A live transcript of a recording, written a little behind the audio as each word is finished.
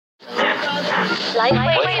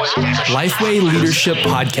Lifeway Leadership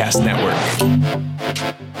Podcast Network.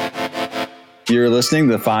 You're listening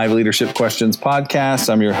to the 5 Leadership Questions podcast.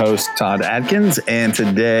 I'm your host, Todd Adkins, and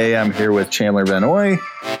today I'm here with Chandler Vanoy.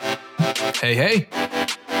 Hey.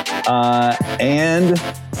 And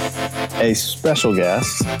a special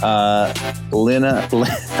guest, Lena.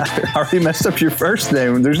 I already messed up your first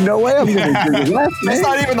name. There's no way I'm going to do your last name. That's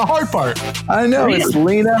not even the hard part. I know. It's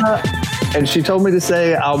Lena. And she told me to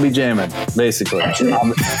say, I'll be jamming, basically. Abu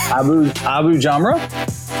Jamra?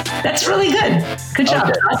 That's really good. Good job.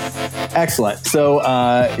 Okay. Excellent. So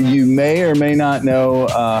you may or may not know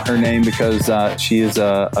her name because she is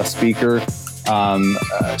a speaker.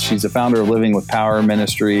 She's a founder of Living with Power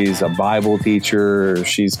Ministries, a Bible teacher.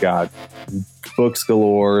 She's got books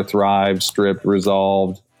galore, Thrive, Stripped,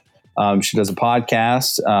 Resolved. She does a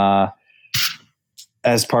podcast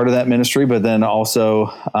as part of that ministry, but then also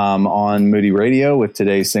on Moody Radio with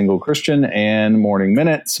Today's Single Christian and Morning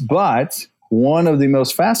Minutes. But one of the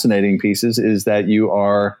most fascinating pieces is that you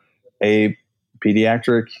are a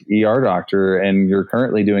pediatric ER doctor, and you're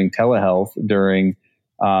currently doing telehealth during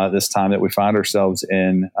this time that we find ourselves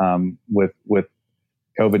in with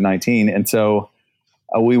COVID-19. And so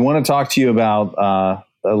we want to talk to you about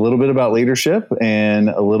a little bit about leadership and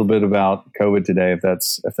a little bit about COVID today, if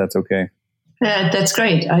that's okay. That's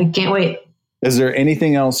great. I can't wait. Is there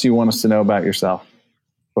anything else you want us to know about yourself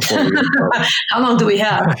before we get started? How long do we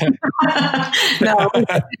have? No.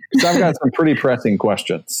 So I've got some pretty pressing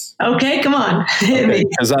questions. Okay, come on.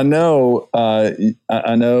 Because I know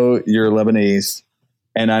you're Lebanese,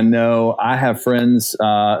 and I know I have friends who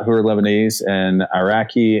are Lebanese and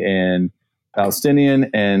Iraqi and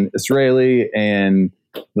Palestinian and Israeli, and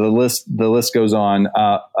the list goes on,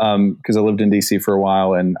 because I lived in DC for a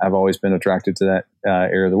while and I've always been attracted to that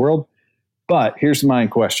area of the world. But here's my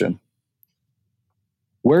question.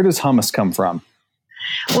 Where does hummus come from?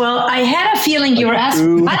 Well, I had a feeling you were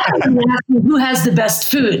asking who has the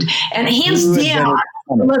best food, and hands down,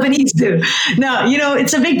 Lebanese do. No,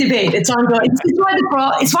 it's a big debate. It's ongoing.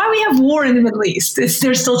 It's why we have war in the Middle East.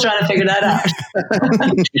 They're still trying to figure that out.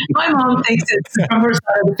 My mom thinks it's from her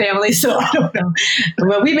side of the family, so I don't know.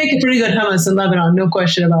 But we make a pretty good hummus in Lebanon, no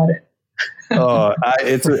question about it.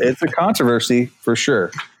 It's a controversy for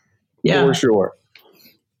sure. Yeah, for sure.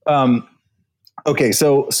 Okay,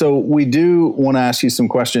 so we do want to ask you some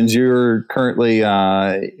questions. You're currently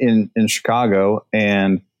in Chicago,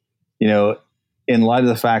 and in light of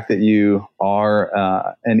the fact that you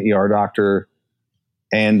are an ER doctor,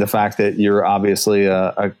 and the fact that you're obviously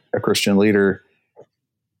a Christian leader,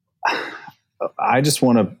 I just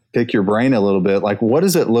want to pick your brain a little bit. Like, what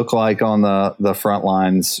does it look like on the front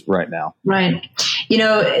lines right now? Right.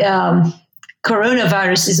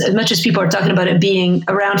 Coronavirus, as much as people are talking about it being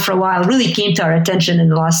around for a while, really came to our attention in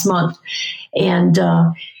the last month. And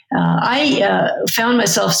I found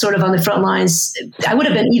myself sort of on the front lines. I would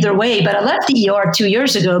have been either way, but I left the ER 2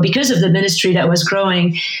 years ago because of the ministry that was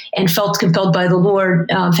growing and felt compelled by the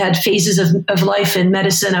Lord. I've had phases of life in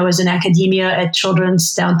medicine. I was in academia at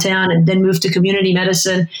Children's downtown and then moved to community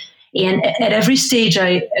medicine. And at every stage,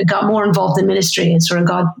 I got more involved in ministry and sort of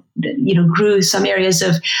grew some areas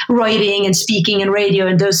of writing and speaking and radio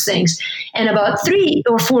and those things. And about 3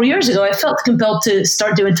 or 4 years ago, I felt compelled to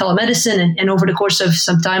start doing telemedicine. And over the course of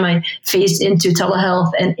some time, I phased into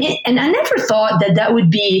telehealth. And I never thought that would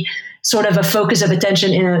be sort of a focus of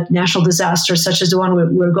attention in a national disaster such as the one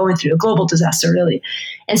we're going through, a global disaster, really.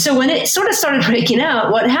 And so when it sort of started breaking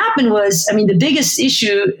out, what happened was, the biggest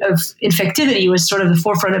issue of infectivity was sort of the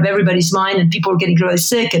forefront of everybody's mind, and people were getting really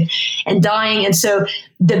sick and dying. And so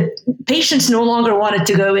the patients no longer wanted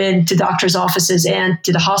to go into doctors' offices and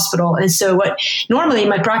to the hospital. And so what normally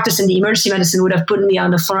my practice in the emergency medicine would have put me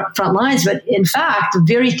on the front lines, but in fact, the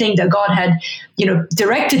very thing that God had,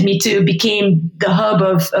 directed me to became the hub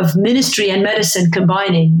of ministry and medicine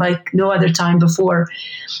combining like no other time before.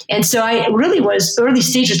 And so I really was early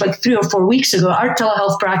stages, like 3 or 4 weeks ago. Our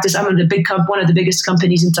telehealth practice, I'm in one of the biggest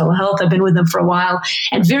companies in telehealth. I've been with them for a while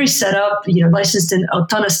and very set up, licensed in a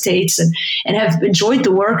ton of states and have enjoyed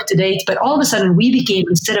the work to date. But all of a sudden we became,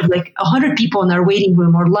 instead of like 100 people in our waiting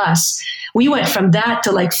room or less, we went from that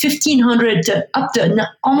to like 1,500 to up to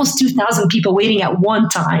almost 2,000 people waiting at one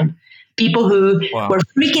time. People who were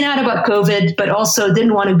freaking out about COVID, but also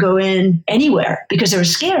didn't want to go in anywhere because they were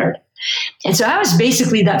scared. And so I was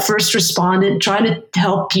basically that first respondent trying to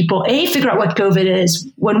help people, A, figure out what COVID is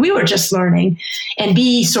when we were just learning, and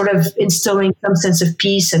B, sort of instilling some sense of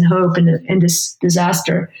peace and hope in this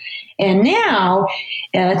disaster. And now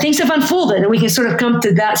things have unfolded, and we can sort of come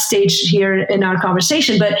to that stage here in our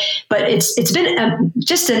conversation. But it's been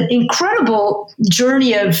just an incredible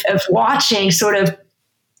journey of watching sort of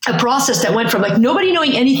a process that went from like nobody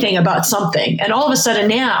knowing anything about something, and all of a sudden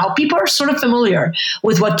now people are sort of familiar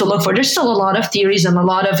with what to look for. There's still a lot of theories and a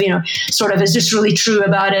lot of, sort of, is this really true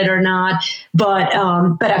about it or not? But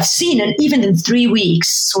I've seen, and even in 3 weeks,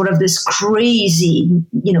 sort of this crazy,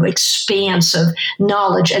 expanse of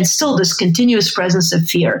knowledge, and still this continuous presence of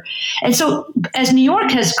fear. And so as New York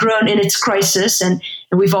has grown in its crisis, and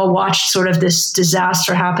we've all watched sort of this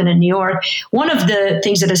disaster happen in New York, one of the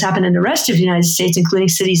things that has happened in the rest of the United States, including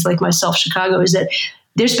cities like myself, Chicago, is that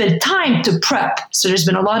there's been time to prep. So there's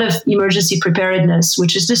been a lot of emergency preparedness,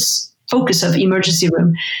 which is this focus of emergency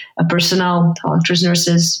room personnel, doctors,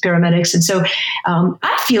 nurses, paramedics. And so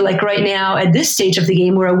I feel like right now at this stage of the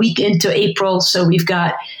game, we're a week into April. So we've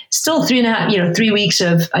got still 3 weeks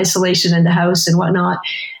of isolation in the house and whatnot.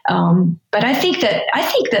 But I think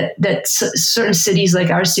that certain cities like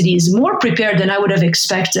our city is more prepared than I would have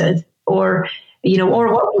expected, or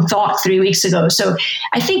what we thought 3 weeks ago. So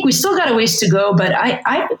I think we still got a ways to go, but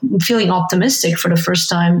I'm feeling optimistic for the first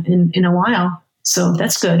time in a while. So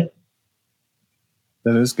that's good.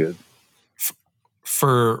 That is good.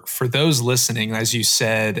 For those listening, as you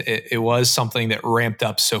said, it was something that ramped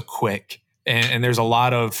up so quick. And there's a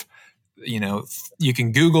lot of, you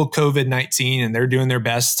can Google COVID-19 and they're doing their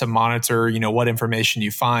best to monitor, what information you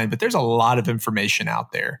find, but there's a lot of information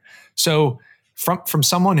out there. So from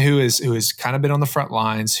someone who has kind of been on the front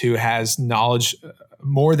lines, who has knowledge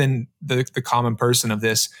more than the common person of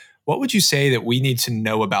this, what would you say that we need to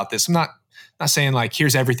know about this? I'm not saying like,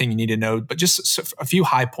 here's everything you need to know, but just a few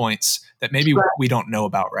high points that maybe we don't know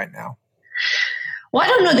about right now. Well, I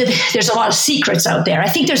don't know that there's a lot of secrets out there. I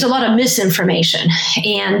think there's a lot of misinformation.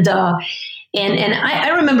 And I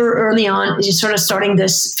remember early on just sort of starting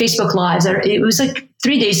this Facebook Lives. It was like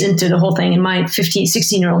 3 days into the whole thing, and my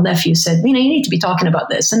 16-year-old nephew said, you need to be talking about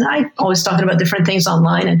this. And I always talking about different things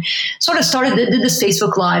online, and sort of did this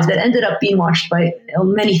Facebook Live that ended up being watched by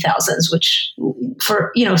many thousands, which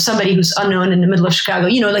for, somebody who's unknown in the middle of Chicago,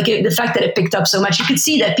 like the fact that it picked up so much, you could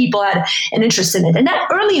see that people had an interest in it. And that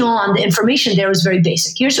early on, the information there was very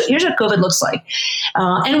basic. Here's what COVID looks like.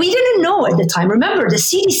 And we didn't know at the time. Remember, the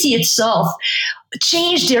CDC itself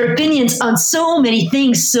changed their opinions on so many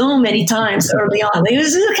things so many times early on. It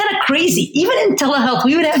was kind of crazy. Even in telehealth,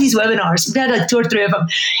 we would have these webinars. We had like 2 or 3 of them.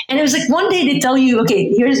 And it was like one day they tell you, okay,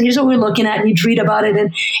 here's what we're looking at, and you'd read about it.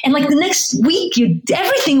 And like the next week,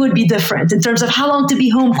 everything would be different in terms of how long to be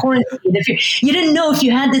home quarantined. If you didn't know if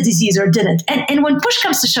you had the disease or didn't. And when push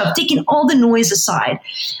comes to shove, taking all the noise aside,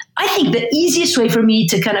 I think the easiest way for me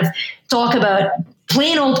to kind of talk about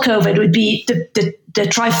plain old COVID would be the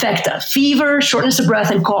trifecta: fever, shortness of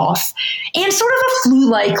breath, and cough, and sort of a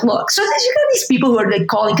flu-like look. So you got these people who are like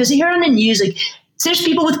calling, because you hear on the news, like, there's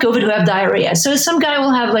people with COVID who have diarrhea. So some guy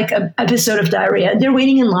will have like an episode of diarrhea, and they're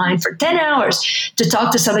waiting in line for 10 hours to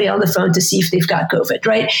talk to somebody on the phone to see if they've got COVID,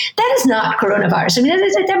 right? That is not coronavirus. I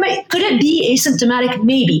mean, could it be asymptomatic?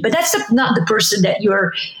 Maybe, but that's not the person that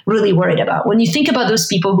you're really worried about. When you think about those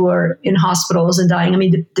people who are in hospitals and dying, I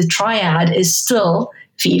mean, the triad is still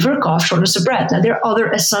fever, cough, shortness of breath. Now, there are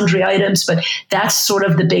other sundry items, but that's sort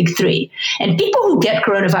of the big 3. And people who get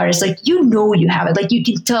coronavirus, like, you have it. Like, you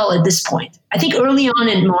can tell at this point. I think early on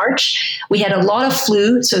in March, we had a lot of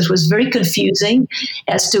flu, so it was very confusing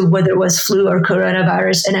as to whether it was flu or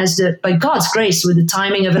coronavirus. And by God's grace, with the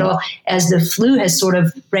timing of it all, as the flu has sort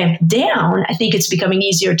of ramped down, I think it's becoming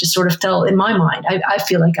easier to sort of tell in my mind. I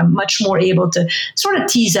feel like I'm much more able to sort of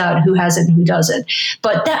tease out who has it and who doesn't.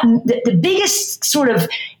 But the biggest sort of,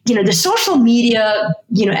 the social media,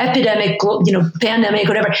 epidemic, pandemic,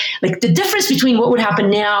 whatever, like the difference between what would happen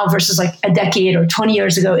now versus like a decade or 20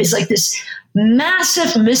 years ago is like this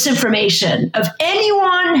massive misinformation of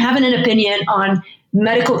anyone having an opinion on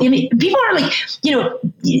medical. I mean, people are like,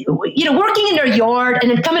 working in their yard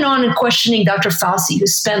and then coming on and questioning Dr. Fauci, who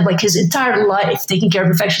spent like his entire life taking care of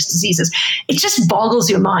infectious diseases. It just boggles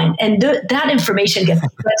your mind. And that information gets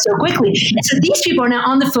spread so quickly. And so these people are now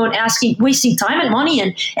on the phone wasting time and money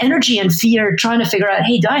and energy and fear, trying to figure out,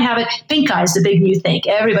 hey, do I have it? Pink eye is the big new thing.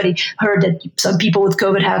 Everybody heard that some people with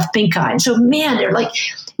COVID have pink eye. And so, man, they're like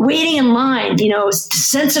waiting in line,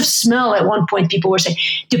 sense of smell. At one point, people were saying,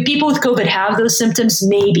 do people with COVID have those symptoms?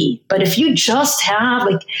 Maybe. But if you just have,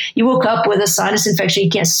 like, you woke up with a sinus infection, you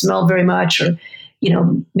can't smell very much, or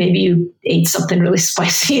maybe you ate something really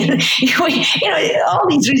spicy and all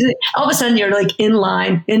these reasons, all of a sudden you're like in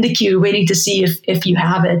line in the queue waiting to see if you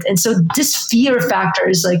have it. And so this fear factor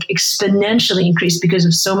is like exponentially increased because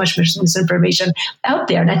of so much misinformation out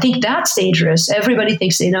there. And I think that's dangerous. Everybody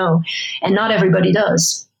thinks they know, and not everybody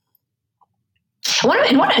does. To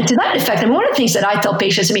that effect, one of the things that I tell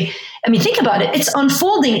patients, think about it, it's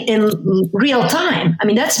unfolding in real time.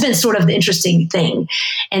 That's been sort of the interesting thing.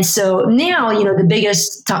 And so now, the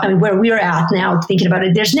biggest time where we're at now, thinking about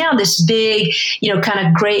it, there's now this big, kind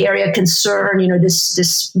of gray area concern,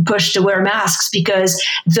 this push to wear masks, because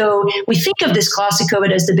though we think of this classic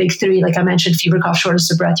COVID as the big three, like I mentioned, fever, cough,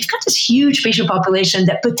 shortness of breath, you've got this huge patient population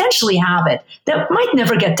that potentially have it, that might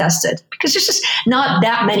never get tested because there's just not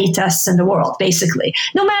that many tests in the world, basically.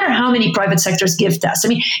 No matter how many private sectors give tests.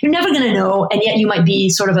 You're never going to know, and yet you might be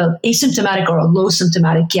sort of a asymptomatic or a low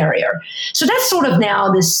symptomatic carrier. So that's sort of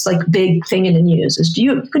now this like big thing in the news is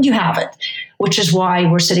could you have it? Which is why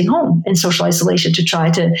we're sitting home in social isolation to try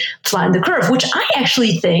to flatten the curve, which I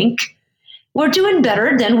actually think we're doing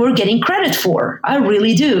better than we're getting credit for. I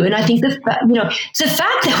really do. And I think the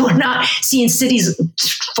fact that we're not seeing cities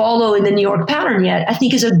follow in the New York pattern yet, I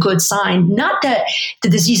think is a good sign. Not that the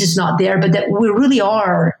disease is not there, but that we really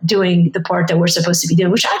are doing the part that we're supposed to be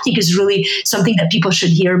doing, which I think is really something that people should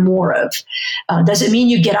hear more of. Does it mean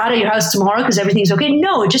you get out of your house tomorrow because everything's okay?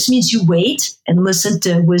 No, it just means you wait and listen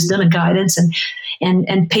to wisdom and guidance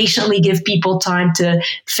and patiently give people time to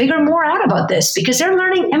figure more out about this, because they're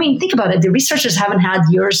learning. Think about it. The researchers haven't had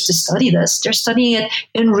years to study this. They're studying it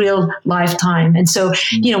in real lifetime. And so,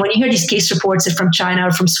 when you hear these case reports from China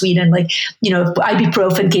or from Sweden, like,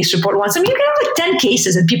 ibuprofen case report once, you can have like 10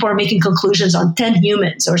 cases and people are making conclusions on 10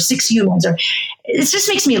 humans or 6 humans, or it just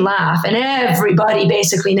makes me laugh. And everybody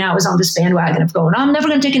basically now is on this bandwagon of going, I'm never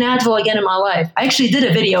going to take an Advil again in my life. I actually did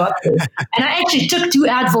a video up there, and I actually took 2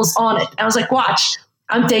 Advils on it. I was like, watch,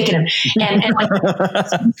 I'm taking them. And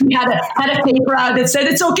we had a paper out that said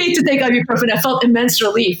it's okay to take ibuprofen. I felt immense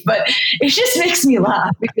relief, but it just makes me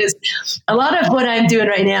laugh because a lot of what I'm doing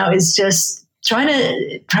right now is just trying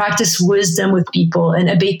to practice wisdom with people and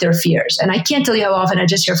abate their fears. And I can't tell you how often I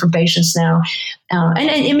just hear from patients now.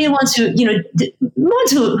 And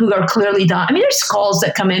ones who are clearly dying. There's calls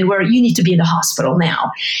that come in where you need to be in the hospital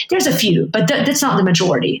now. There's a few, but that's not the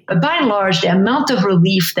majority. But by and large, the amount of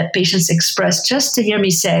relief that patients express just to hear me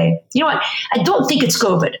say, you know what, I don't think it's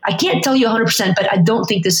COVID. I can't tell you 100%, but I don't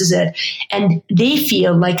think this is it. And they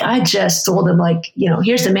feel like I just told them, like,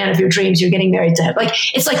 here's the man of your dreams. You're getting married to him. Like,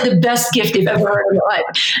 it's like the best gift they've ever heard in their life.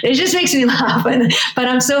 It just makes me laugh. But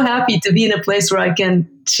I'm so happy to be in a place where I can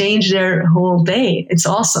change their whole day. It's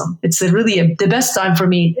awesome. It's the best time for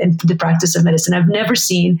me in the practice of medicine. I've never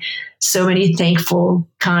seen so many thankful,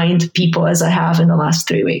 kind people as I have in the last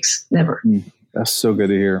 3 weeks. Never. That's so good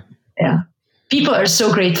to hear. Yeah. People are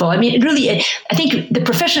so grateful. I think the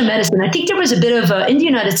profession of medicine, I think there was a bit of in the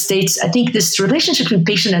United States, I think this relationship between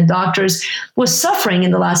patient and doctors was suffering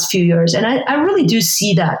in the last few years. And I really do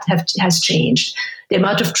see that has changed. The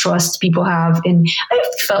amount of trust people have. And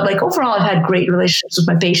I felt like overall I've had great relationships with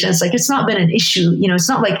my patients. Like, it's not been an issue, it's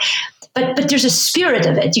not like, but there's a spirit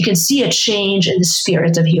of it. You can see a change in the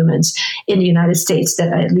spirit of humans in the United States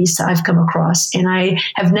that at least I've come across. And I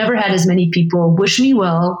have never had as many people wish me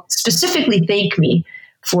well, specifically thank me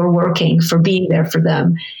for working, for being there for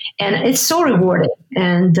them. And it's so rewarding.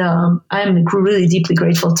 And I'm really deeply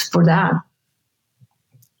grateful for that.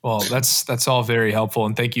 Well, that's all very helpful,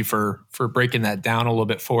 and thank you for breaking that down a little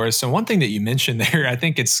bit for us. So one thing that you mentioned there, I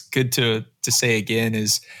think it's good to say again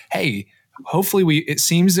is, hey, hopefully it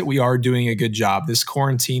seems that we are doing a good job. This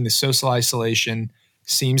quarantine, the social isolation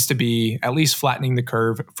seems to be at least flattening the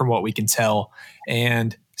curve from what we can tell.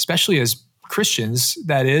 And especially as Christians,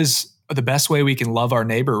 that is the best way we can love our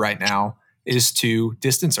neighbor right now is to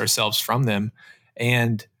distance ourselves from them.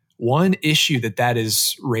 And one issue that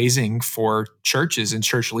is raising for churches and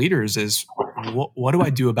church leaders is what do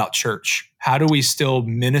I do about church? How do we still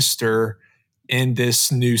minister in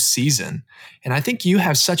this new season? And I think you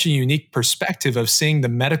have such a unique perspective of seeing the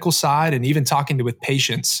medical side and even talking with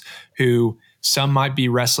patients who some might be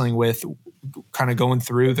wrestling with kind of going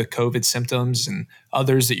through the COVID symptoms, and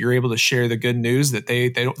others that you're able to share the good news that they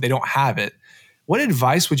don't have it. What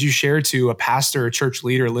advice would you share to a pastor or church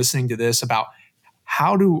leader listening to this about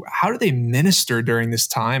how do they minister during this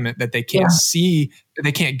time that they can't see,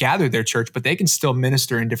 they can't gather their church, but they can still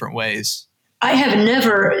minister in different ways? I have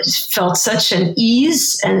never felt such an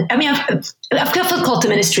ease. And I mean, I've felt called to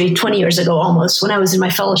ministry 20 years ago, almost, when I was in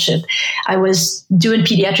my fellowship. I was doing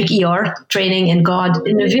pediatric ER training, and God,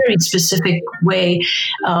 in a very specific way,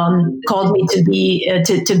 called me to be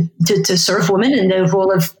to serve women in the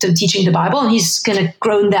role of teaching the Bible. And He's kind of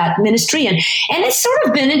grown that ministry, and it's sort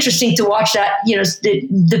of been interesting to watch that.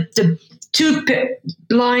 The two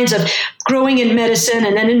lines of growing in medicine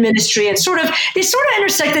and then in ministry, and they sort of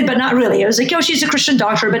intersected, but not really. I was like, she's a Christian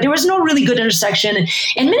doctor, but there was no really good intersection.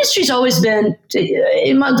 And ministry's always been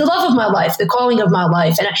the love of my life, the calling of my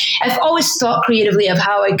life. And I've always thought creatively of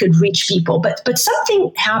how I could reach people. But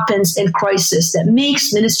something happens in crisis that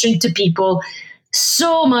makes ministering to people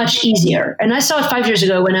so much easier. And I saw it 5 years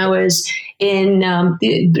ago when I was in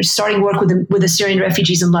starting work with the Syrian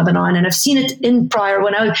refugees in Lebanon. And I've seen it in prior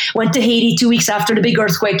when I went to Haiti 2 weeks after the big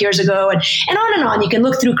earthquake years ago, and on and on. You can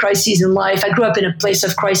look through crises in life. I grew up in a place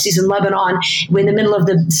of crises in Lebanon in the middle of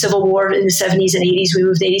the civil war in the 70s and 80s. We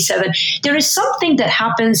moved in 87. There is something that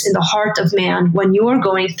happens in the heart of man when you are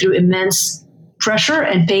going through immense pressure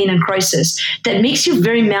and pain and crisis that makes you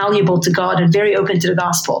very malleable to God and very open to the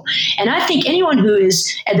gospel. And I think anyone who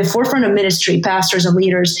is at the forefront of ministry, pastors and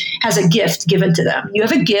leaders, has a gift given to them. You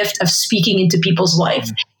have a gift of speaking into people's life.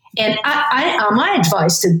 And my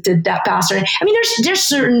advice to that pastor, I mean, there's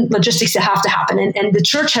certain logistics that have to happen, and the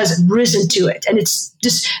church has risen to it. And it's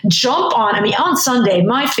just jump on. I mean, on Sunday,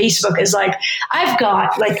 my Facebook is like, I've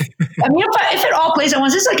got if it all plays at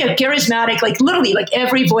once, it's like a charismatic, literally,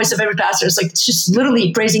 every voice of every pastor is it's just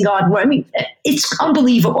literally praising God. I mean, it's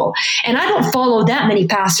unbelievable. And I don't follow that many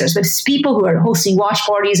pastors, but it's people who are hosting watch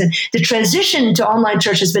parties, and the transition to online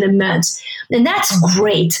church has been immense. And that's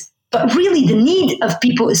great. But really, the need of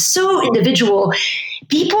people is so individual.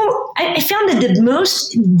 I found that the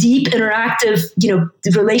most deep, interactive,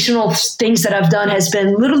 relational things that I've done has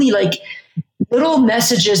been literally little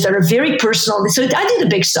messages that are very personal. So I do the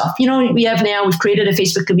big stuff. We've created a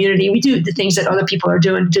Facebook community. We do the things that other people are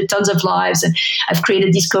doing, do tons of lives. And I've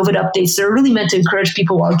created these COVID updates that are really meant to encourage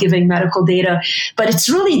people while giving medical data. But it's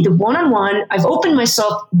really the one-on-one. I've opened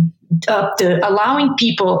myself up to allowing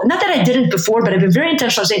people, not that I didn't before, but I've been very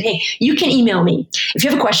intentional saying, hey, you can email me. If you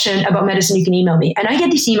have a question about medicine, you can email me. And I get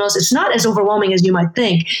these emails. It's not as overwhelming as you might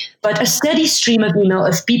think, but a steady stream of email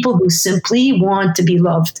of people who simply want to be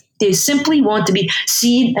loved. They simply want to be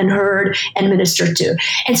seen and heard and ministered to.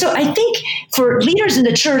 And so I think for leaders in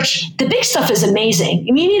the church, the big stuff is amazing.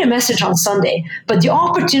 You need a message on Sunday, but the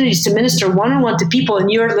opportunities to minister one-on-one to people in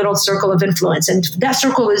your little circle of influence, and that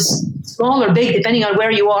circle is small or big, depending on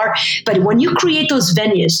where you are. But when you create those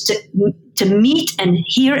venues to meet and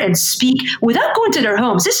hear and speak without going to their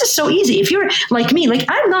homes. This is so easy. If you're like me,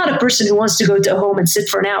 I'm not a person who wants to go to a home and sit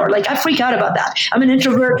for an hour. I freak out about that. I'm an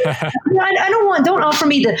introvert. I don't offer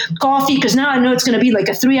me the coffee, because now I know it's going to be a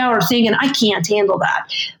 3-hour thing and I can't handle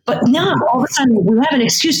that. But now all of a sudden we have an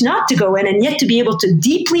excuse not to go in, and yet to be able to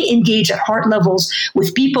deeply engage at heart levels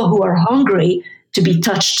with people who are hungry to be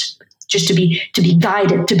touched, just to be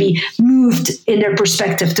guided, to be moved in their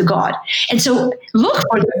perspective to God. And so you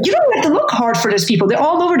don't have to look hard for those people. They're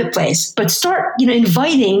all over the place, but start,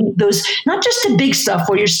 inviting those, not just the big stuff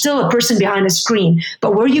where you're still a person behind a screen,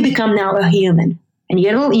 but where you become now a human. And you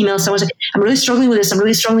get a little email, someone's like, I'm really struggling with this, I'm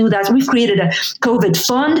really struggling with that. So we've created a COVID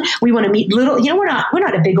fund. We want to meet we're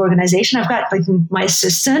not a big organization. I've got my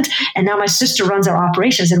assistant, and now my sister runs our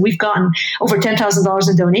operations, and we've gotten over $10,000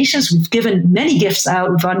 in donations. We've given many gifts out.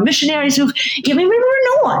 We've got missionaries who've given. We're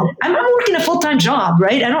no one. I'm working a full-time job,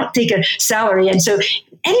 right? I don't take a salary. And so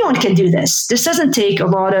anyone can do this. This doesn't take a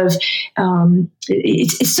lot of,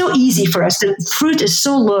 it's so easy for us. The fruit is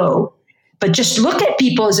so low. But just look at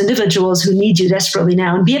people as individuals who need you desperately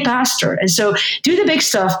now, and be a pastor. And so do the big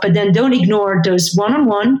stuff, but then don't ignore those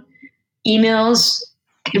one-on-one emails,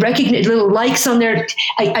 recognize little likes on there.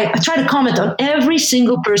 I try to comment on every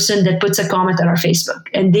single person that puts a comment on our Facebook,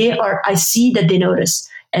 and I see that they notice.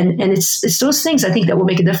 And it's those things, I think, that will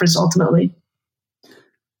make a difference ultimately.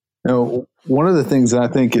 One of the things I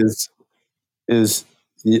think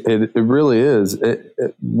it really is.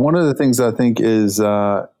 One of the things I think is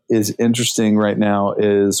interesting right now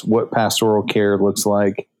is what pastoral care looks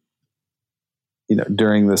like,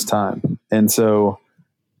 during this time. And so,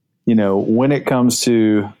 when it comes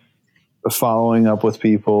to following up with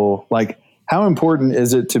people, how important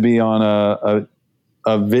is it to be on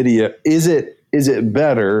a video? Is it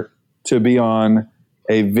better to be on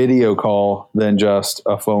a video call than just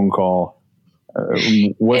a phone call?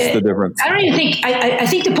 What's the difference? I don't even think. I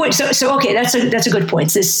think the point. So okay, that's a good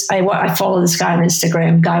point. I follow this guy on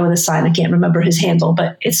Instagram, guy with a sign. I can't remember his handle,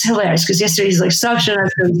 but it's hilarious because yesterday he's like, "Stop showing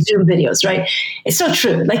us those Zoom videos." Right? It's so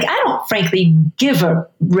true. Like I don't frankly give a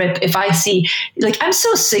rip if I see. Like I'm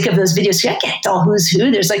so sick of those videos. I can't tell who's who.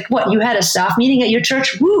 There's like, what, you had a staff meeting at your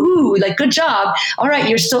church? Woohoo! Like good job. All right,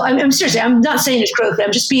 you're still. I'm seriously. I'm not saying it's critically.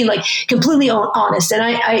 I'm just being like completely honest. And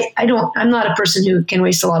I don't. I'm not a person who can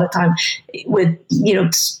waste a lot of time with,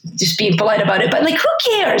 just being polite about it, but like, who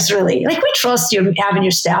cares really? Like, we trust you having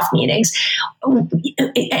your staff meetings.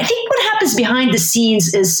 I think what happens behind the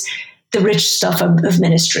scenes is the rich stuff of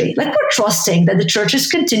ministry. Like, we're trusting that the church is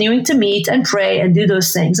continuing to meet and pray and do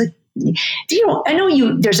those things. Like, I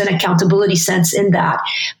know there's an accountability sense in that,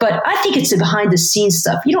 but I think it's the behind the scenes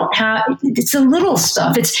stuff. It's the little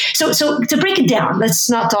stuff. It's so to break it down, let's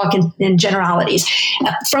not talk in generalities.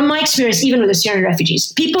 From my experience, even with the Syrian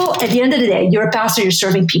refugees, people, at the end of the day, you're a pastor, you're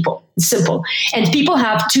serving people. It's simple. And people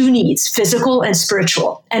have two needs, physical and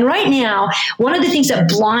spiritual. And right now, one of the things that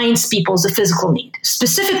blinds people is the physical need,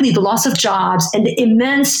 specifically the loss of jobs and the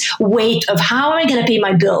immense weight of how am I going to pay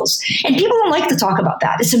my bills? And people don't like to talk about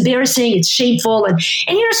that. It's embarrassing, it's shameful. And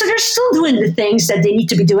so they're still doing the things that they need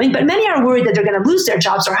to be doing, but many are worried that they're going to lose their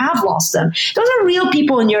jobs or have lost them. Those are real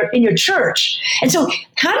people in your church. And so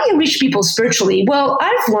how do you reach people spiritually? Well,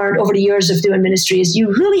 I've learned over the years of doing ministry is you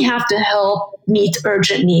really have to help meet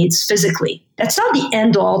urgent needs physically. That's not the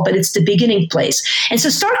end all, but it's the beginning place. And so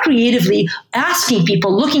start creatively asking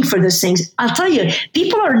people, looking for those things. I'll tell you,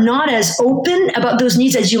 people are not as open about those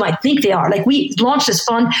needs as you might think they are. Like, we launched this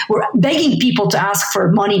fund, we're begging people to ask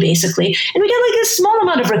for money basically. And we get like a small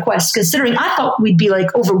amount of requests, considering I thought we'd be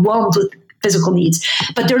like overwhelmed with physical needs,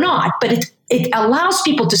 but they're not. But it allows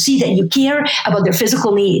people to see that you care about their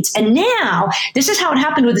physical needs. And now, this is how it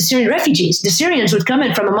happened with the Syrian refugees. The Syrians would come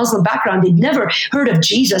in from a Muslim background. They'd never heard of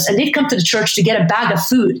Jesus, and they'd come to the church to get a bag of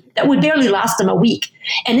food that would barely last them a week.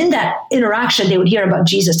 And in that interaction, they would hear about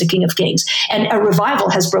Jesus, the King of Kings. And a revival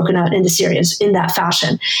has broken out in the Syrians in that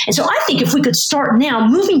fashion. And so I think if we could start now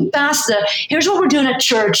moving past here's what we're doing at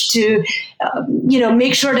church to,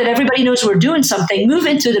 make sure that everybody knows we're doing something, move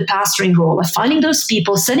into the pastoring role of finding those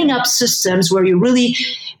people, setting up systems where you really,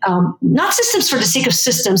 not systems for the sake of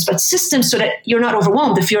systems, but systems so that you're not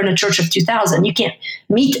overwhelmed. If you're in a church of 2,000, you can't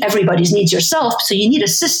meet everybody's needs yourself. So you need a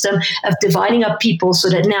system of dividing up people so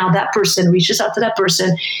that now that person reaches out to that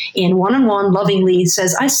person and one-on-one lovingly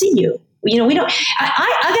says, I see you. We don't,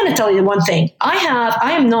 I got to tell you one thing.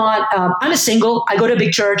 I'm a single. I go to a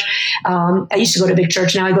big church. I used to go to a big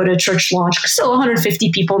church. Now I go to a church launch. Still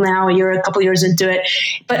 150 people now. A couple years into it.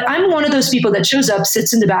 But I'm one of those people that shows up,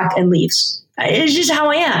 sits in the back and leaves. It's just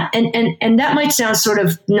how I am. And that might sound sort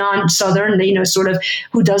of non-Southern, sort of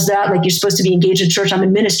who does that? Like, you're supposed to be engaged in church. I'm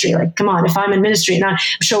in ministry. Like, come on, if I'm in ministry and I'm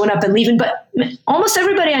showing up and leaving, but almost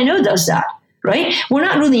everybody I know does that. Right? We're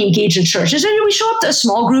not really engaged in church. We show up to a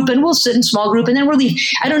small group and we'll sit in small group and then we'll leave.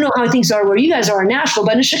 I don't know how things are where you guys are in Nashville,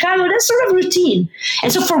 but in Chicago, that's sort of routine.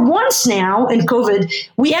 And so for once now in COVID,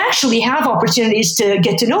 we actually have opportunities to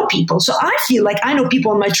get to know people. So I feel like I know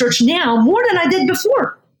people in my church now more than I did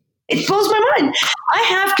before. It blows my mind. I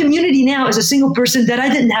have community now as a single person that I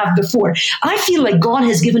didn't have before. I feel like God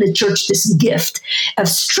has given the church this gift of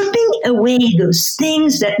stripping away those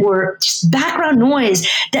things that were just background noise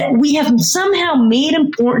that we have somehow made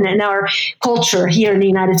important in our culture here in the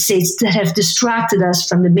United States that have distracted us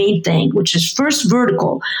from the main thing, which is first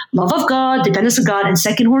vertical, love of God, dependence on God, and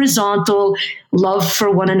second horizontal, love for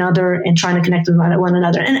one another and trying to connect with one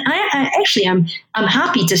another. And I'm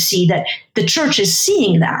happy to see that the church is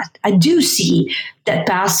seeing that. I do see that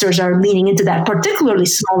pastors are leaning into that, particularly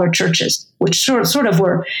smaller churches, which sort of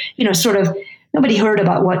were, nobody heard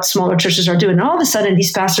about what smaller churches are doing. And all of a sudden,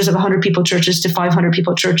 these pastors of 100 people churches to 500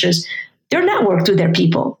 people churches, they're networked with their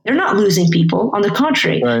people. They're not losing people. On the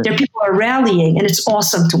contrary, right. Their people are rallying, and it's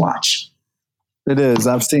awesome to watch. It is.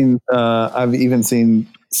 I've even seen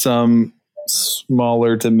some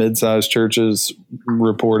smaller to mid-sized churches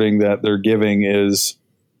reporting that their giving is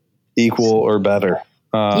equal or better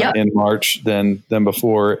in March than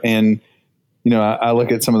before. And, I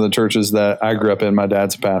look at some of the churches that I grew up in. My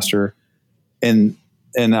dad's a pastor, and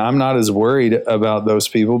I'm not as worried about those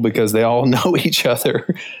people because they all know each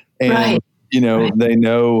other. And, right. They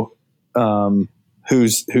know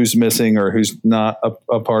who's missing or who's not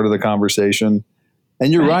a part of the conversation.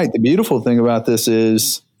 And you're right. The beautiful thing about this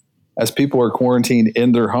is, as people are quarantined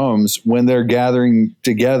in their homes, when they're gathering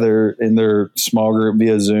together in their small group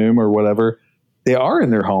via Zoom or whatever, they are in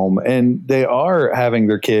their home and they are having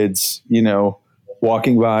their kids,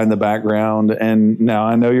 walking by in the background. And now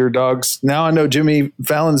I know now I know Jimmy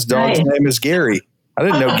Fallon's dog's name is Gary. I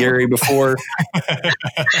didn't know Gary before. I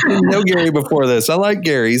didn't know Gary before this. I like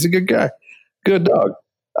Gary. He's a good guy. Good dog.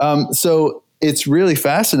 So it's really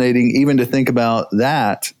fascinating even to think about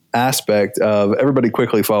that aspect of everybody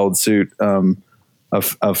quickly followed suit of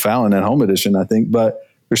Fallon at Home Edition, I think. But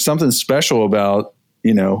there's something special about,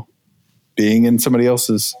 being in somebody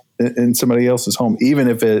else's home, even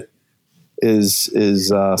if it is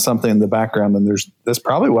something in the background. And that's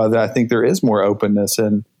probably why I think there is more openness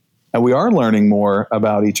and we are learning more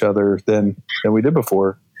about each other than we did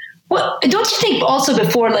before. Well, don't you think also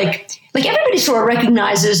before, like everybody sort of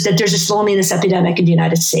recognizes that there's this loneliness epidemic in the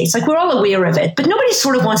United States. Like we're all aware of it, but nobody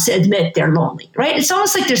sort of wants to admit they're lonely, right? It's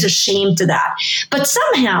almost like there's a shame to that. But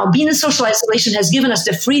somehow being in social isolation has given us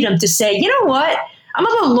the freedom to say, you know what? I'm a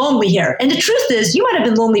little lonely here. And the truth is, you might have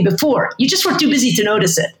been lonely before. You just were too busy to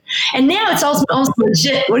notice it. And now it's also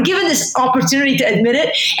legit. We're given this opportunity to admit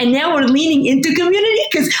it. And now we're leaning into community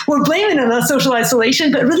because we're blaming it on social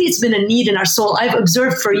isolation. But really, it's been a need in our soul. I've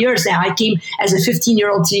observed for years now. I came as a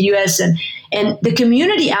 15-year-old to the U.S. And the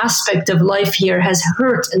community aspect of life here has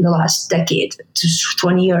hurt in the last decade to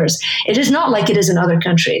 20 years. It is not like it is in other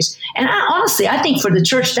countries. And honestly, I think for the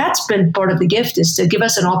church, that's been part of the gift, is to give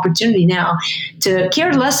us an opportunity now to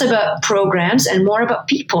care less about programs and more about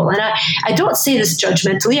people. And I don't say this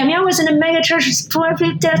judgmentally. I mean, I was in a mega church for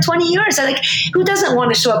 20 years. Who doesn't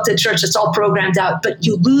want to show up to a church that's all programmed out? But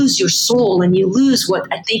you lose your soul and you lose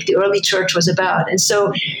what I think the early church was about. And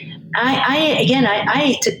so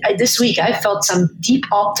this week I felt some deep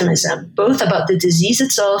optimism, both about the disease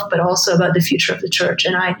itself, but also about the future of the church.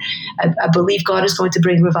 And I believe God is going to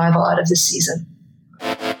bring revival out of this season.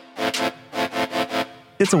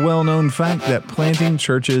 It's a well-known fact that planting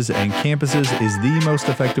churches and campuses is the most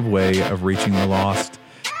effective way of reaching the lost.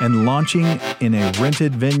 And launching in a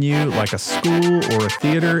rented venue like a school or a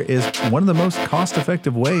theater is one of the most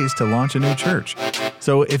cost-effective ways to launch a new church.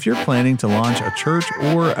 So if you're planning to launch a church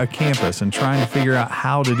or a campus and trying to figure out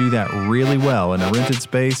how to do that really well in a rented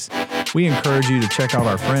space, we encourage you to check out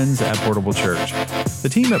our friends at Portable Church. The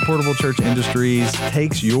team at Portable Church Industries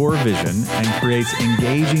takes your vision and creates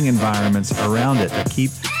engaging environments around it to keep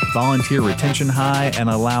volunteer retention high and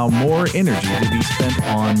allow more energy to be spent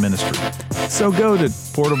on ministry. So go to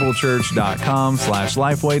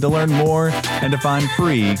portablechurch.com/Lifeway to learn more and to find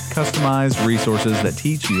free, customized resources that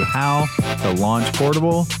teach you how to launch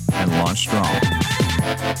portable and launch strong.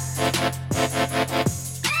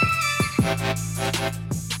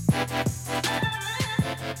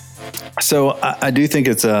 So I do think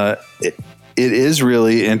it is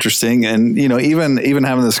really interesting. And, even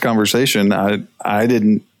having this conversation, I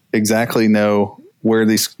didn't exactly know where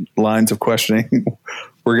these lines of questioning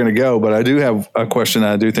were going to go, but I do have a question.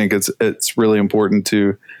 I do think it's really important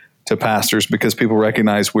to pastors because people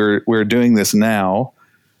recognize we're doing this now.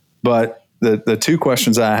 But the two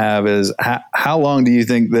questions I have is how long do you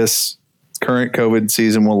think this current COVID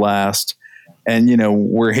season will last? And,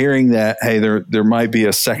 we're hearing that, hey, there might be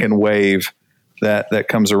a second wave that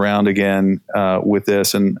comes around again with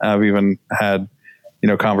this. And I've even had,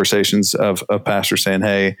 conversations of pastors saying,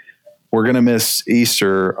 hey, we're going to miss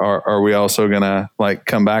Easter. Are we also going to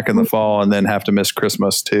come back in the fall and then have to miss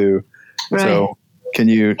Christmas too? Right. So can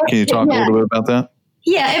you talk a little bit about that?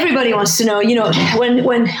 Yeah, everybody wants to know, when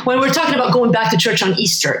we're talking about going back to church on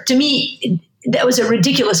Easter, to me, that was a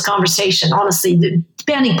ridiculous conversation, honestly,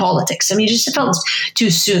 banning politics. I mean, it just felt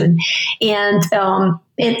too soon. And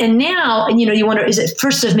now, you wonder, is it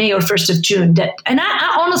 1st of May or 1st of June? And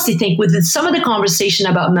I honestly think with some of the conversation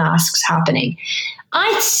about masks happening,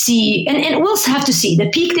 I see, and we'll have to see, the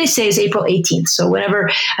peak they say is April 18th. So whenever,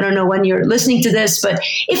 I don't know when you're listening to this, but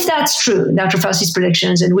if that's true, Dr. Fauci's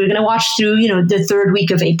predictions, and we're going to watch through, the third week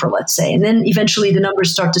of April, let's say, and then eventually the numbers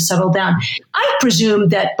start to settle down. I presume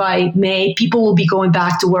that by May, people will be going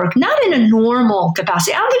back to work, not in a normal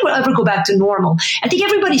capacity. I don't think we'll ever go back to normal. I think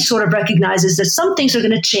everybody sort of recognizes that some things are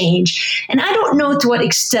going to change. And I don't know to what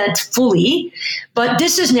extent fully, but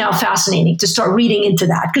this is now fascinating to start reading into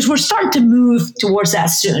that because we're starting to move towards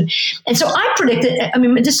that soon. And so I predicted,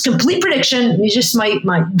 this complete prediction is just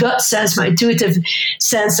my gut sense, my intuitive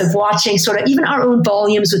sense of watching sort of even our own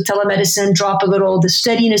volumes with telemedicine drop a little, the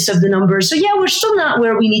steadiness of the numbers. So yeah, we're still not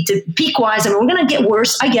where we need to peak-wise. We're going to get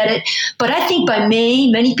worse. I get it. But I think by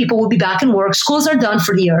May, many people will be back in work. Schools are done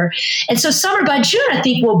for the year. And so summer, by June, I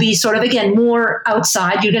think will be sort of, again, more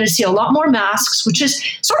outside. You're going to see a lot more masks, which is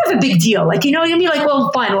sort of a big deal. You're going to be like,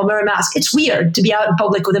 well, fine, we'll wear a mask. It's weird to be out in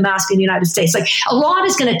public with a mask in the United States. A lot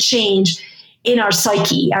is going to change in our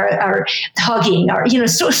psyche, our hugging, our,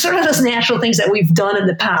 sort of those natural things that we've done in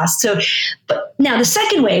the past. So, but Now, the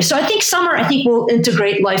second wave. So I think summer, will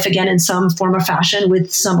integrate life again in some form or fashion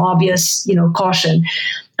with some obvious, caution.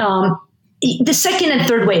 The second and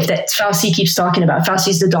third wave that Fauci keeps talking about. Fauci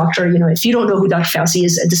is the doctor. If you don't know who Dr. Fauci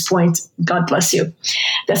is at this point, God bless you.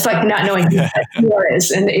 That's like not knowing who war is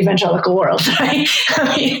in the evangelical world, right?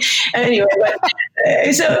 Anyway,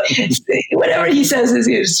 so whatever he says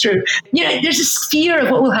is true. There's this fear of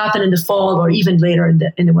what will happen in the fall or even later in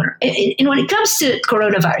the winter. And when it comes to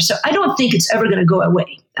coronavirus, so I don't think it's ever going to go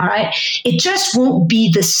away. All right. It just won't be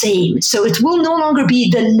the same. So it will no longer be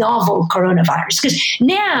the novel coronavirus, because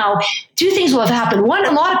now two things will have happened. One,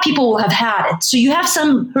 a lot of people will have had it. So you have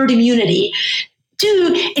some herd immunity.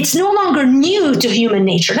 Two, it's no longer new to human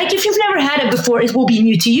nature. Like if you've never had it before, it will be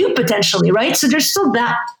new to you potentially, right? So there's still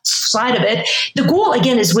that side of it. The goal,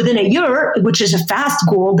 again, is within a year, which is a fast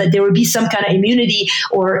goal, that there will be some kind of immunity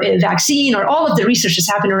or a vaccine, or all of the research that's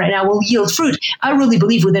happening right now will yield fruit. I really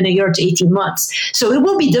believe within a year to 18 months. So it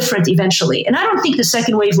will be different eventually. And I don't think the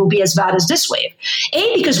second wave will be as bad as this wave.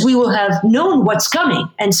 Because we will have known what's coming.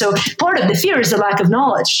 And so part of the fear is the lack of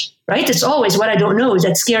knowledge. Right? It's always what I don't know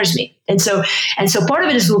that scares me. And so part of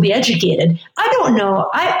it is we'll be educated. I don't know.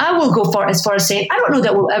 I will go as far as saying, I don't know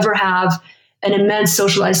that we'll ever have an immense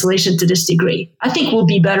social isolation to this degree. I think we'll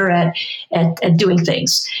be better at doing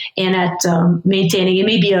things and at maintaining. It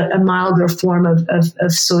may be a milder form of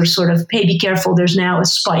sort of, hey, be careful. There's now a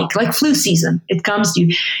spike, like flu season. It comes,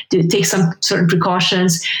 you take some certain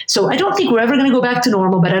precautions. So I don't think we're ever going to go back to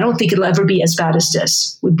normal, but I don't think it'll ever be as bad as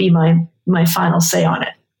this, would be my final say on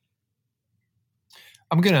it.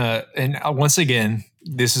 And once again,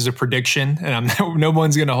 this is a prediction, and no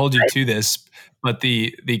one's going to hold you to this, but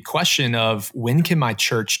the question of when can my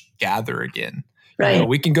church gather again? Right.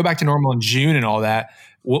 We can go back to normal in June and all that.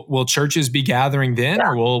 Will churches be gathering then,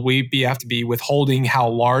 or will we have to be withholding how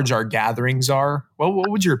large our gatherings are?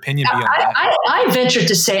 What would your opinion be on that? I venture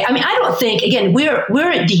to say, I don't think, again, we're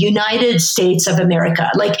the United States of America.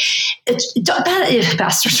 Like, that is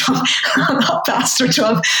Pastor Trump, not Pastor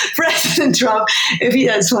Trump, President Trump, if he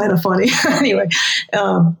does find it funny. Anyway,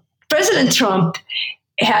 President Trump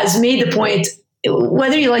has made the point,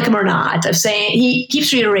 whether you like him or not, of saying, he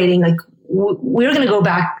keeps reiterating, like, we're going to go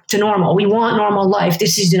back to normal. We want normal life.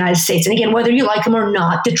 This is the United States. And again, whether you like them or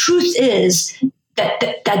not, the truth is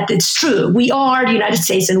that it's true. We are the United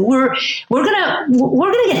States, and we're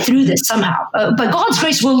gonna get through this somehow. By God's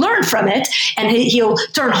grace, we'll learn from it, and He'll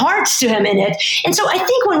turn hearts to Him in it. And so I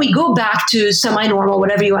think when we go back to semi-normal,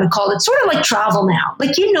 whatever you want to call it, sort of like travel now.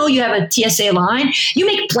 Like, you have a TSA line, you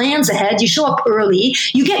make plans ahead, you show up early,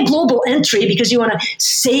 you get global entry because you want to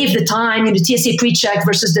save the time in the TSA pre-check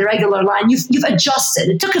versus the regular line. You've adjusted.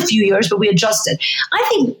 It took a few years, but we adjusted. I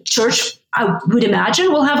think church, I would imagine,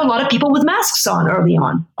 we'll have a lot of people with masks on early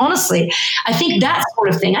on. Honestly, I think that sort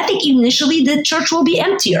of thing. I think initially the church will be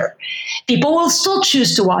emptier. People will still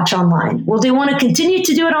choose to watch online. Will they want to continue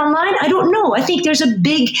to do it online? I don't know. I think there's a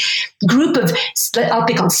big group of, I'll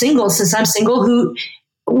pick on singles since I'm single, who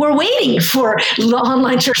we're waiting for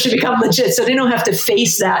online church to become legit, so they don't have to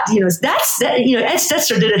face that. Ed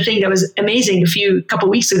Stetzer did a thing that was amazing a couple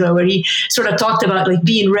of weeks ago, where he sort of talked about like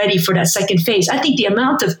being ready for that second phase. I think the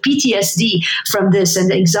amount of PTSD from this and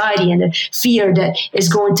the anxiety and the fear that is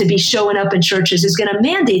going to be showing up in churches is going to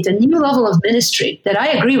mandate a new level of ministry that I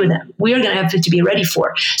agree with them. We are going to have to be ready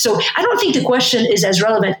for. So I don't think the question is as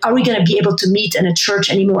relevant. Are we going to be able to meet in a church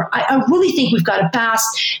anymore? I really think we've got to pass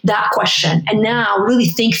that question and now really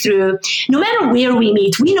think through, no matter where we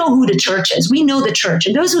meet, we know who the church is. We know the church.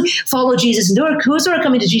 And those who follow Jesus and those who are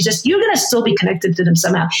coming to Jesus, you're going to still be connected to them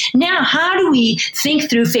somehow. Now, how do we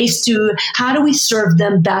think through phase 2? How do we serve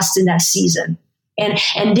them best in that season?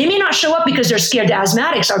 And they may not show up because they're scared. The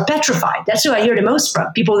asthmatics are petrified. That's who I hear the most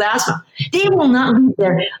from, people with asthma. They will not leave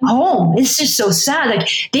their home. It's just so sad. Like,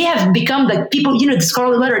 they have become like people, the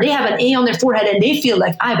scarlet letter, they have an A on their forehead and they feel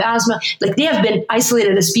like I have asthma. Like, they have been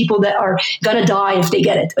isolated as people that are going to die if they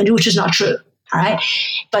get it, which is not true. All right.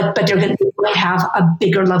 But they're going to have a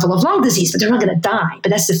bigger level of lung disease, but they're not going to die.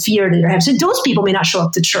 But that's the fear that they're having. So those people may not show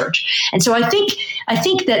up to church. And so I think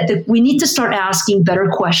that we need to start asking better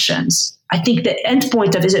questions. I think the end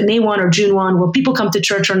point of, is it May 1 or June 1? Will people come to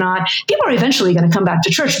church or not? People are eventually going to come back to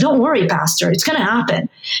church. Don't worry, Pastor. It's going to happen.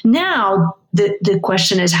 Now, the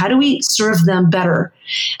question is, how do we serve them better?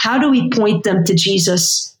 How do we point them to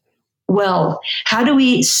Jesus well? How do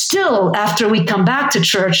we still, after we come back to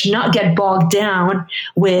church, not get bogged down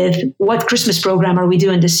with what Christmas program are we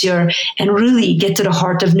doing this year, and really get to the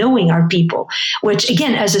heart of knowing our people? Which,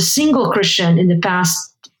 again, as a single Christian in the past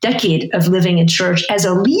decade of living in church as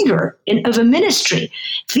a leader of a ministry,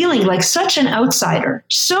 feeling like such an outsider,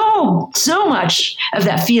 so much of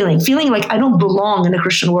that feeling like I don't belong in the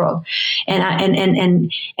Christian world,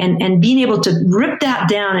 and being able to rip that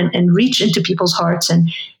down and reach into people's hearts and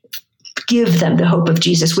give them the hope of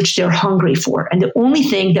Jesus, which they're hungry for, and the only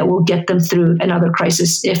thing that will get them through another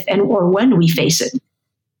crisis, if and or when we face it.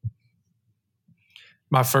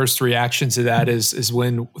 My first reaction to that is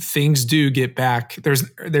when things do get back,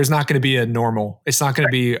 there's not going to be a normal. It's not going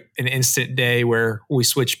to be an instant day where we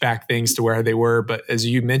switch back things to where they were. But as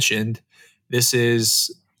you mentioned, this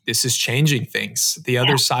is changing things. The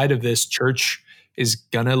other side of this, church is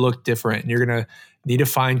going to look different, and you're going to need to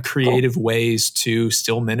find creative ways to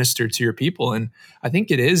still minister to your people. And I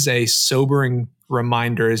think it is a sobering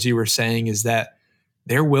reminder, as you were saying, is that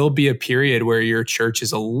there will be a period where your church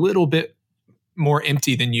is a little bit more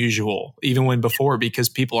empty than usual, even when before, because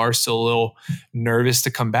people are still a little nervous to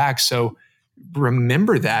come back. So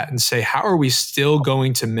remember that and say, how are we still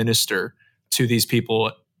going to minister to these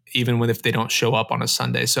people, even if they don't show up on a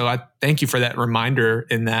Sunday? So I thank you for that reminder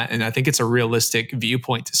in that. And I think it's a realistic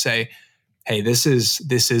viewpoint to say, hey, this is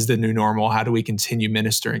the new normal. How do we continue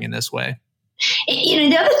ministering in this way?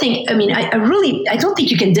 The other thing, I don't think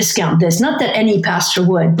you can discount this. Not that any pastor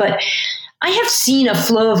would, but I have seen a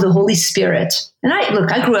flow of the Holy Spirit. And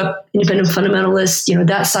I grew up independent fundamentalist,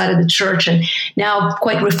 that side of the church, and now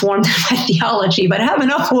quite reformed in my theology, but I have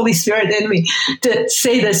enough Holy Spirit in me to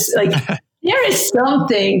say this, there is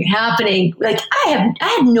something happening. I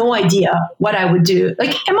had no idea what I would do.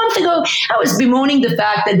 A month ago, I was bemoaning the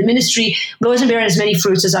fact that the ministry wasn't bearing as many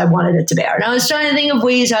fruits as I wanted it to bear. And I was trying to think of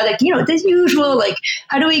ways how, the usual,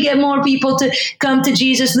 how do we get more people to come to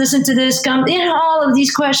Jesus, listen to this, all of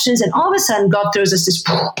these questions. And all of a sudden, God throws us this,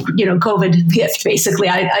 COVID gift, basically.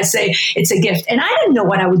 I say it's a gift. And I didn't know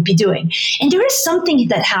what I would be doing. And there is something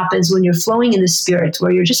that happens when you're flowing in the Spirit, where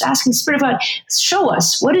you're just asking the Spirit of God, show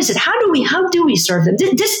us, what is it? How do we serve them?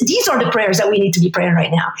 These are the prayers that we need to be praying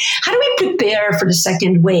right now. How do we prepare for the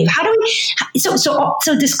second wave? How do we? So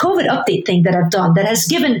this COVID update thing that I've done, that has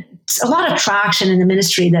given a lot of traction in the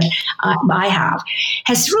ministry that I have,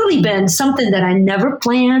 has really been something that I never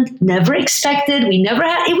planned, never expected. We never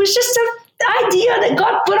had. It was just an idea that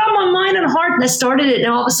God put on my mind and heart, and I started it,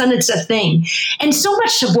 and all of a sudden it's a thing. And so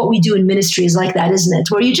much of what we do in ministry is like that, isn't it?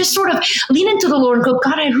 Where you just sort of lean into the Lord and go,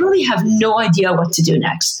 God, I really have no idea what to do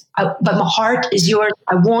next. But my heart is yours.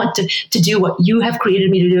 I want to do what you have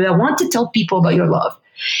created me to do. I want to tell people about your love.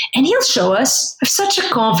 And he'll show us. I have such a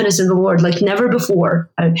confidence in the Lord like never before.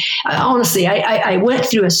 Honestly, I went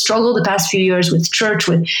through a struggle the past few years with church,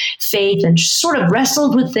 with faith, and sort of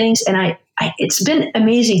wrestled with things. And it's been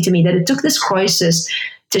amazing to me that it took this crisis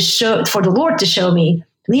for the Lord to show me,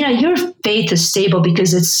 Lena, your faith is stable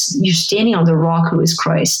because you're standing on the rock who is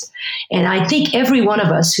Christ. And I think every one of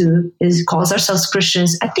us who calls ourselves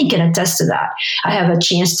Christians, I think can attest to that. I have a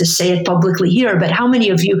chance to say it publicly here, but how many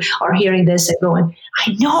of you are hearing this and going,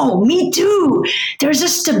 I know, me too. There's a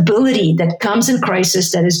stability that comes in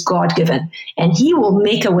crisis that is God-given, and he will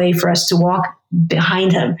make a way for us to walk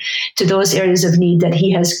behind him to those areas of need that he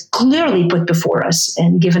has clearly put before us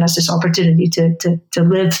and given us this opportunity to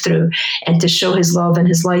live through and to show his love and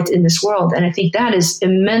his light in this world. And I think that is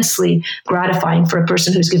immensely gratifying for a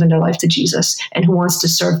person who's given their life to Jesus and who wants to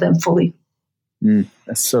serve them fully.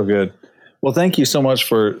 That's so good. Well, thank you so much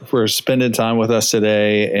for spending time with us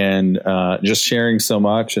today and just sharing so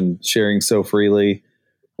much and sharing so freely.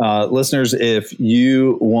 Listeners, if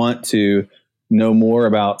you want to know more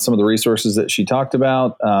about some of the resources that she talked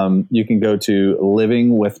about, you can go to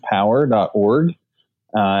livingwithpower.org.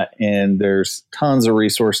 And there's tons of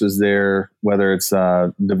resources there, whether it's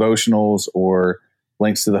devotionals or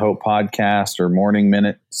links to the Hope podcast or morning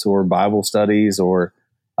minutes or Bible studies or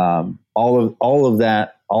all of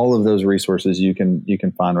that. All of those resources you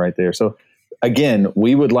can find right there. So again,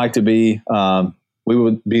 we would like to be some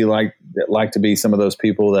of those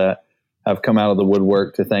people that have come out of the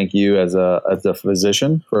woodwork to thank you as a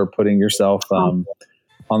physician for putting yourself on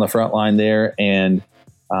the front line there. And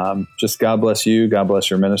just God bless you. God bless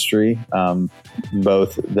your ministry.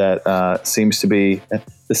 Both that seems to be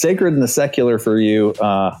the sacred and the secular for you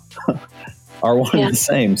are one and the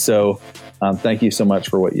same. So thank you so much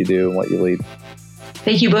for what you do and what you lead.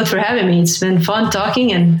 Thank you both for having me. It's been fun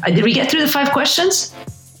talking. And did we get through the 5 questions?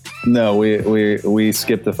 No, we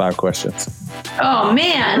skipped the 5 questions. Oh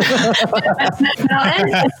man! I'll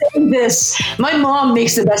end saying this. My mom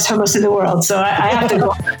makes the best hummus in the world, so I have to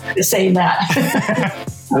go saying that.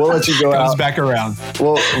 We'll let you go out. Comes back around.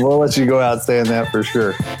 We'll let you go out saying that for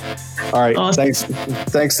sure. All right. Awesome.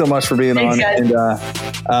 Thanks so much for being on. Guys.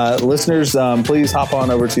 And listeners, please hop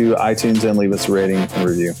on over to iTunes and leave us a rating and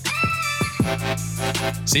review.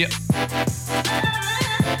 See ya.